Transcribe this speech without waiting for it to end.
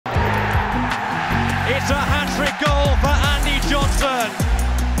It's a hat-trick goal for Andy Johnson.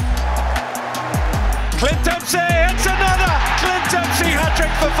 Clint Dempsey, it's another! Clint Dempsey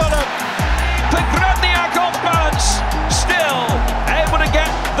hat-trick for Fulham. Pogrebnyak off balance, still able to get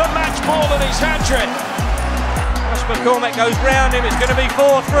the match ball in his hat-trick. McCormack goes round him, it's going to be 4-3.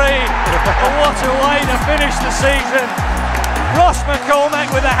 And what a way to finish the season. Ross McCormack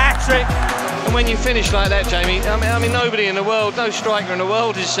with a hat-trick. And when you finish like that, Jamie, I mean nobody in the world, no striker in the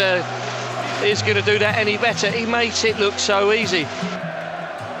world is going to do that any better. He makes it look so easy.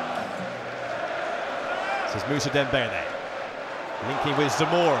 This is Moussa Dembele. Linking with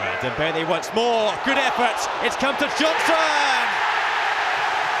Zamora. Dembele once more. Good effort. It's come to Johnson.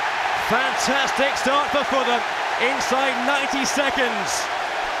 Fantastic start for Fulham. Inside 90 seconds.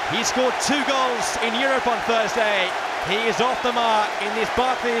 He scored 2 goals in Europe on Thursday. He is off the mark in this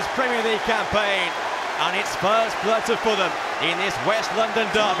Barclays Premier League campaign. And it's first blood to Fulham in this West London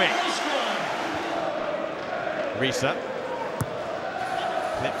derby. Risa.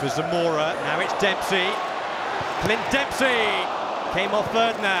 Clip for Zamora. Now it's Dempsey. Clint Dempsey. Came off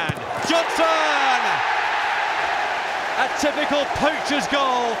Ferdinand. Johnson! A typical poacher's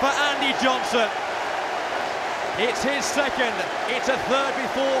goal for Andy Johnson. It's his second. It's a third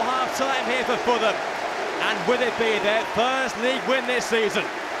before half-time here for Fulham. And will it be their first league win this season?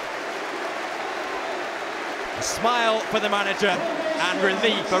 A smile for the manager and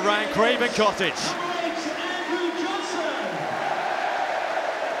relief around Craven Cottage.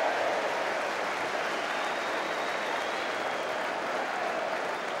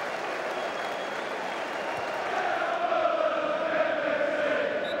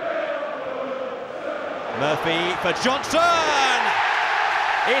 Murphy for Johnson!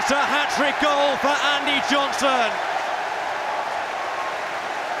 It's a hat-trick goal for Andy Johnson.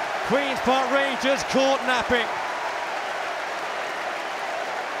 Queen's Park Rangers caught napping.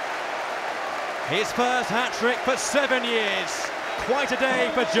 His first hat-trick for 7 years. Quite a day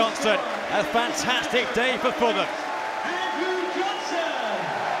for Johnson. A fantastic day for Fulham.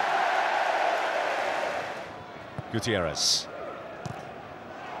 Gutierrez.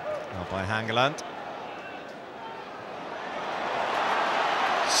 Now by Hangeland.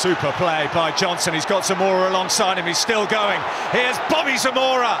 Super play by Johnson. He's got Zamora alongside him. He's still going. Here's Bobby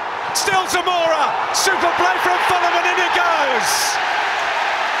Zamora. Still Zamora. Super play from Fulham, and in it goes.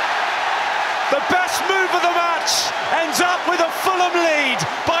 The best move of the match ends up with a Fulham lead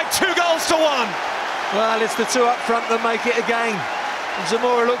by 2 goals to 1. Well, it's the 2 up front that make it again. And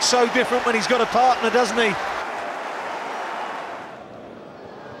Zamora looks so different when he's got a partner, doesn't he?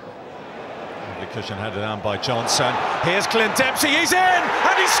 Cushion headed down by Johnson. Here's Clint Dempsey, he's in,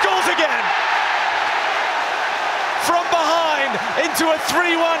 and he scores again! From behind, into a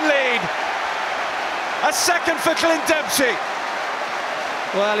 3-1 lead. A second for Clint Dempsey.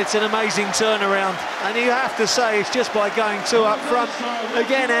 Well, it's an amazing turnaround, and you have to say it's just by going 2 up front.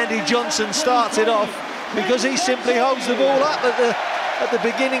 Again, Andy Johnson starts it off because he simply holds the ball up at the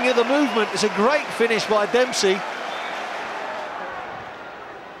beginning of the movement. It's a great finish by Dempsey.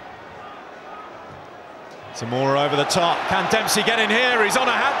 Zamora over the top. Can Dempsey get in here? He's on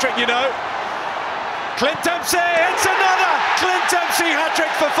a hat-trick, you know. Clint Dempsey, it's another! Clint Dempsey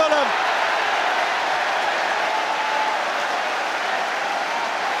hat-trick for Fulham.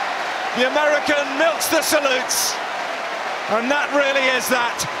 The American milks the salutes. And that really is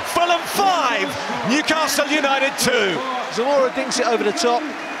that. Fulham 5, Newcastle United 2. Zamora dinks it over the top.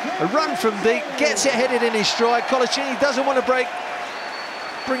 A run from deep, gets it headed in his stride. Colaccini doesn't want to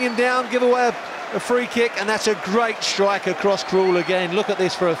bring him down, give away a free kick, and that's a great strike across Krul again. Look at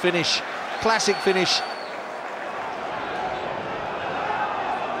this for a finish. Classic finish.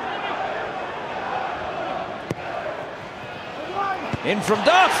 In from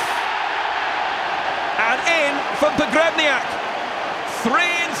Duff. And in from Pogrebnyak.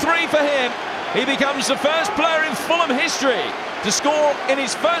 3-3 for him. He becomes the first player in Fulham history to score in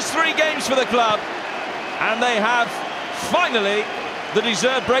his first 3 games for the club. And they have finally the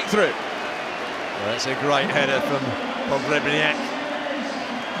deserved breakthrough. Well, that's a great header from Pogrebnyak.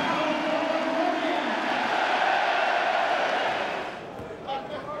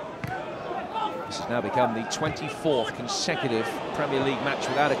 This has now become the 24th consecutive Premier League match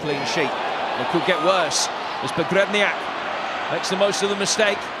without a clean sheet. It could get worse as Pogrebnyak makes the most of the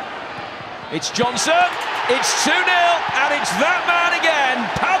mistake. It's Johnson, it's 2-0, and it's that man again,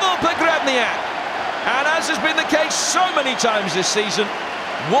 Pavel Pogrebnyak. And as has been the case so many times this season,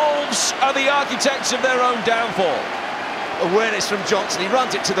 Wolves are the architects of their own downfall. Awareness from Johnson, he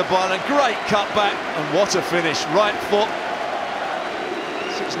runs it to the bar, and a great cutback, and what a finish, right foot.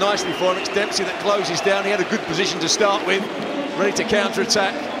 Sits nicely for him, it's Dempsey that closes down, he had a good position to start with, ready to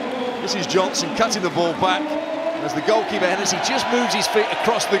counter-attack. This is Johnson cutting the ball back as the goalkeeper Hennessy just moves his feet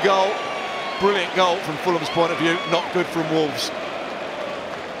across the goal. Brilliant goal from Fulham's point of view, not good from Wolves.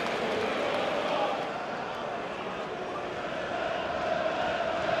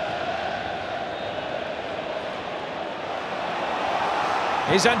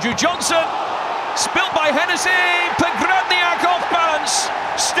 Here's Andrew Johnson, spilt by Hennessy, Pogrebnyak off balance,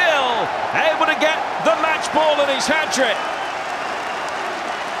 still able to get the match ball and his hat-trick.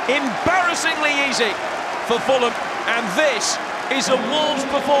 Embarrassingly easy for Fulham, and this is a Wolves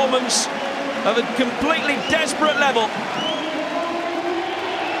performance of a completely desperate level.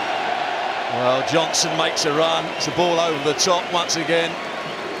 Well, Johnson makes a run, it's a ball over the top once again.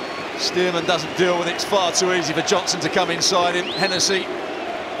 Stearman doesn't deal with it, it's far too easy for Johnson to come inside him. Hennessy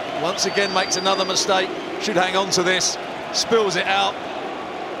once again makes another mistake, should hang on to this, spills it out.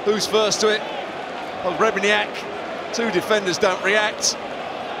 Who's first to it? Pogrebnyak. Two defenders don't react.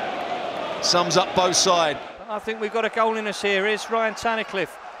 Sums up both sides. I think we've got a goal in us here. Here's Ryan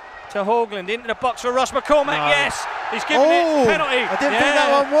Tunnicliffe to Haugland, into the box for Ross McCormack. No. Yes, he's given it penalty. I didn't think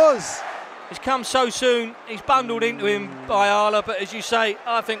that one was. He's come so soon, he's bundled into him by Arla, but as you say,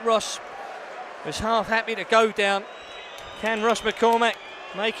 I think Ross was half happy to go down. Can Ross McCormack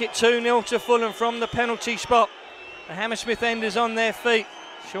make it 2-0 to Fulham from the penalty spot? The Hammersmith enders on their feet.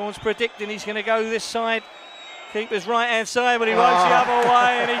 Sean's predicting he's going to go this side. Keeper's right-hand side, but he goes the other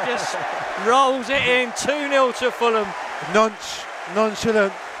way and he just rolls it in. 2-0 to Fulham.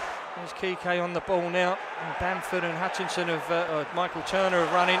 Nonchalant. There's Kike on the ball now. And Bamford and Hutchinson Michael Turner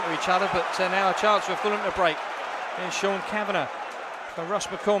have run into each other, but now a chance for Fulham to break. Here's Sean Kavanagh for Ross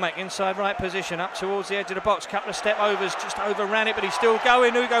McCormack, inside right position, up towards the edge of the box. Couple of step overs, just overran it, but he's still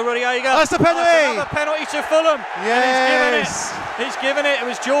going. Hugo Rodallega. That's the penalty! That's another penalty to Fulham. Yes! And he's given it. It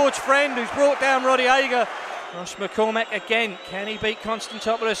was George Friend who's brought down Rodallega. Ross McCormack again. Can he beat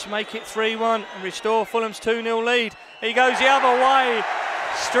Konstantopoulos, make it 3-1 and restore Fulham's 2-0 lead? He goes the other way,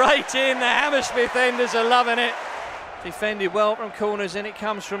 straight in. The Hammersmith enders are loving it. Defended well from corners, and it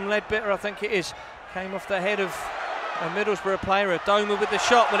comes from Ledbetter, I think it is. Came off the head of a Middlesbrough player, Adoma with the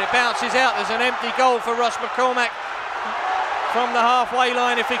shot, but it bounces out. There's an empty goal for Ross McCormack from the halfway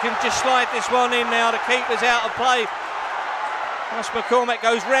line. If he can just slide this one in now, the keeper's out of play. Ross McCormack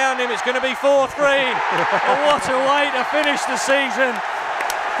goes round him, it's going to be 4-3. Oh, what a way to finish the season.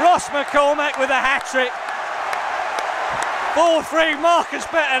 Ross McCormack with a hat-trick. 4-3, Marcus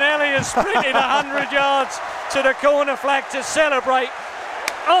Bettinelli has sprinted 100 yards to the corner flag to celebrate.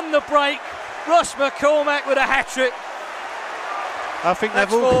 On the break, Ross McCormack with a hat-trick. I think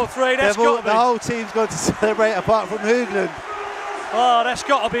that's 4-3, that's got to be. The whole team's got to celebrate apart from Hoogland. Oh, that's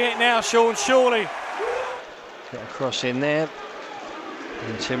got to be it now, Sean, surely. Get a cross in there.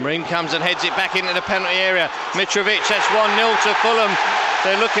 And Tim Ream comes and heads it back into the penalty area. Mitrović, that's 1-0 to Fulham.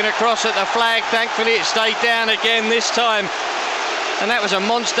 They're looking across at the flag. Thankfully it stayed down again this time. And that was a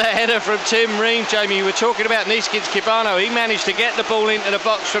monster header from Tim Ream, Jamie. You were talking about Niskins Kibano. He managed to get the ball into the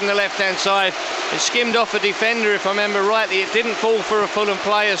box from the left-hand side. It skimmed off a defender, if I remember rightly. It didn't fall for a Fulham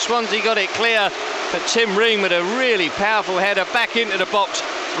player. Swansea got it clear. But Tim Ream with a really powerful header back into the box.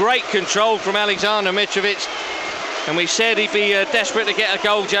 Great control from Aleksandar Mitrović. And we said he'd be desperate to get a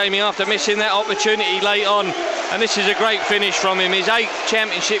goal, Jamie, after missing that opportunity late on. And this is a great finish from him, his 8th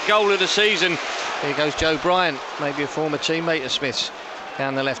championship goal of the season. Here goes Joe Bryant, maybe a former teammate of Smith's,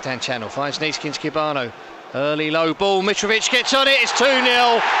 down the left-hand channel. Finds Niskins Kibano. Early low ball, Mitrović gets on it, it's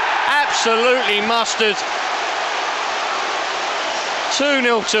 2-0. Absolutely mustard.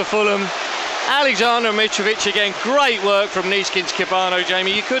 2-0 to Fulham. Aleksandar Mitrović again, great work from Niskins Kibano,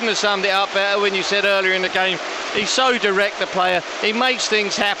 Jamie. You couldn't have summed it up better when you said earlier in the game. He's so direct, the player. He makes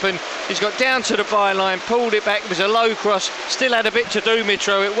things happen. He's got down to the byline, pulled it back. It was a low cross. Still had a bit to do,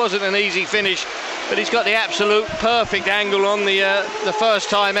 Mitro. It wasn't an easy finish, but he's got the absolute perfect angle on the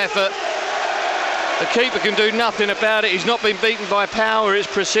first-time effort. The keeper can do nothing about it. He's not been beaten by power. It's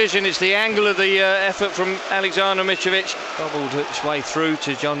precision. It's the angle of the effort from Aleksandar Mitrović. Bobbled its way through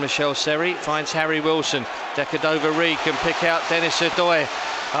to Jean-Michel Seri. Finds Harry Wilson. Dekadova-Reed can pick out Denis Adoy.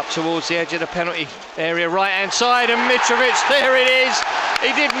 Up towards the edge of the penalty area, right-hand side, and Mitrović, there it is.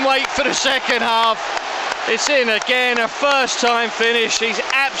 He didn't wait for the second half. It's in again, a first-time finish. He's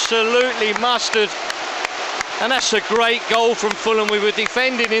absolutely mustard. And that's a great goal from Fulham. We were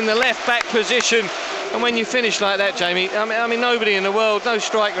defending in the left-back position. And when you finish like that, Jamie, I mean, nobody in the world, no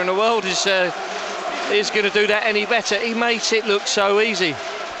striker in the world is going to do that any better. He makes it look so easy.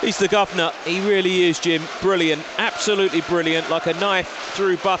 He's the governor. He really is, Jim. Brilliant. Absolutely brilliant. Like a knife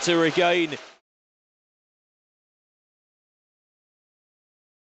through butter again.